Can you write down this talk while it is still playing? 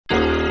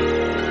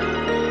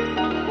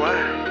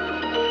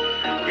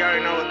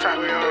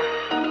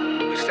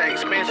We stay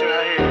expensive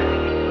out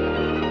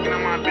here. You know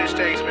my bitch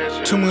stay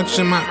expensive. Too much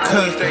in my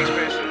cup,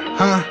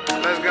 huh?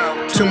 Let's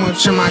go. Too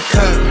much in my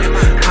cup,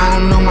 I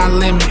don't know my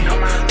limit.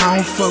 I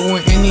don't fuck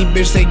with any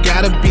bitch, they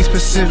gotta be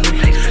specific.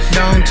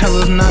 Don't tell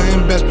us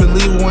nothing, best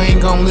believe we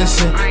ain't gon'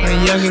 listen.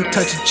 A youngin'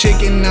 touch a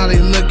chicken, now they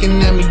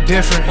looking at me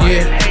different,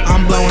 yeah.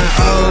 I'm blowing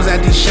O's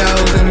at these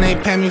shows and they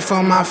pay me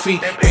for my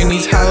feet. And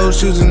these hoes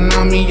choosing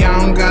on me,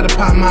 I don't gotta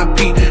pop my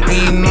peak. And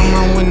you know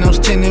my windows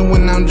tinted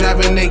when I'm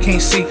driving, they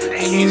can't see.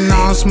 And you know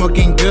I'm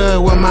smoking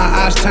good when my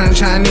eyes turn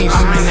Chinese.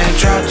 I'm in that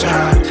drop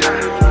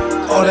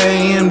top, or the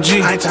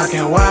AMG. I ain't talking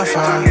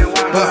Wi-Fi,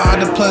 but all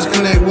the plugs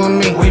connect with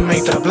me. We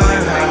make the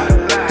blind hot.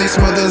 They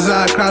smothers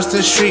out across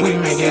the street, we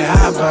make it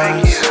hot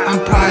boys.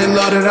 I'm probably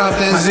loaded off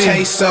that Z. My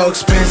taste so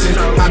expensive,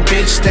 my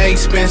bitch stay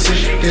expensive.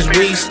 This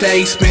weed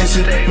stay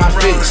expensive, my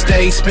fit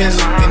stay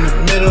expensive. In the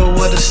middle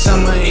of the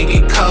summer, it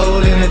get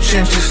cold in the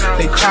trenches.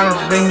 They tryna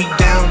bring me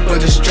down,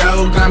 but the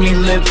stroke got me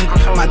lifted.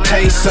 My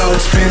taste so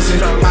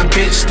expensive, my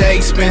bitch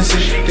stay expensive.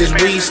 This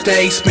weed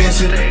stay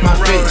expensive, my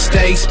fit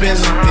stay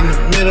expensive. In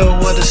the middle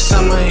of the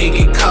summer, it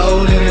get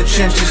cold in the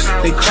trenches.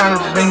 They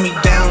tryna bring me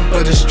down,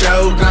 but the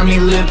stroke got me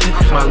lifted.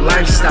 My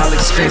lifestyle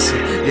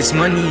expensive, this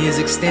money is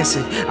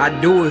extensive. I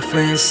do it for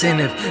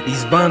incentive,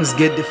 these bums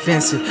get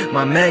defensive.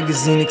 My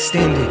magazine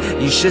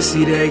extended, you should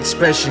see the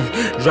expression.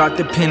 Drop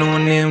the pin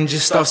on them,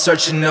 just start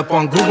searching up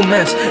on Google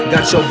Maps.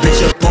 Got your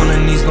bitch up on her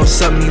knees, gon'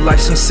 suck me like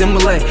some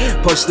Simulate.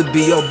 Supposed to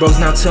be your bros,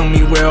 now tell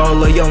me where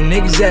all of your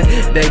niggas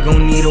at. They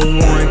gon' need a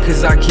warrant,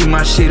 cause I keep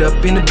my shit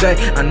up in the bay.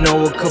 I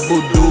know a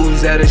couple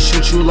dudes that'll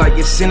shoot you like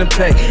it's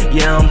Centipede.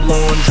 Yeah, I'm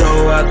blowing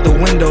dro out the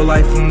window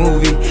like a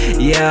movie.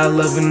 Yeah, I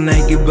love her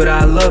naked, but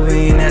I love her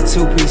in that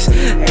two-piece.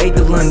 Ate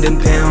the London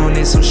pound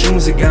and some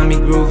shrooms that got me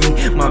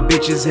groovy. My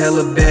bitch is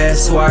hella bad,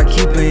 so I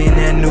keep her in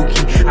that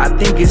nookie. I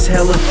think it's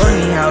hella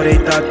funny how they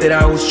thought that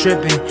I was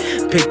tripping.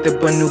 Picked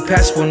up a new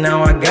passport,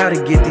 now I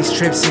gotta get these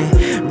trips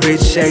in.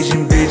 Rich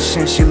Asian bitch,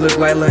 and she look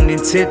like London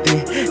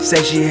Tipton.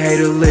 Say she hate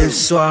her lips,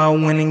 so I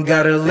went and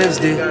got her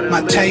lipstick.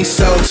 My taste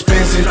so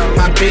expensive,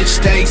 my bitch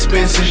stay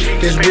expensive.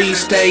 This weed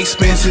stay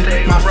expensive,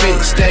 my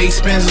fit stay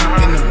expensive.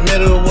 In the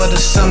middle of the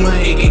summer,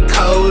 it get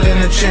cold in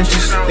the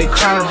trenches. They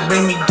tryna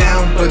bring me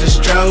down, but the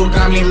stroke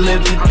got me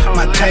lifted.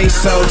 My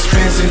taste so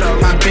expensive,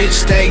 my bitch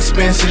stay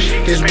expensive.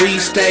 This weed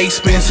stay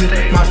expensive,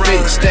 my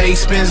fit stay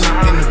expensive.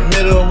 In the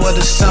middle of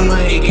the summer,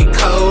 it get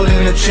cold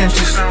in the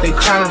trenches. They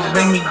tryna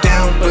bring me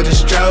down, but the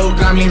stroke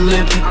got me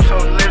lifted.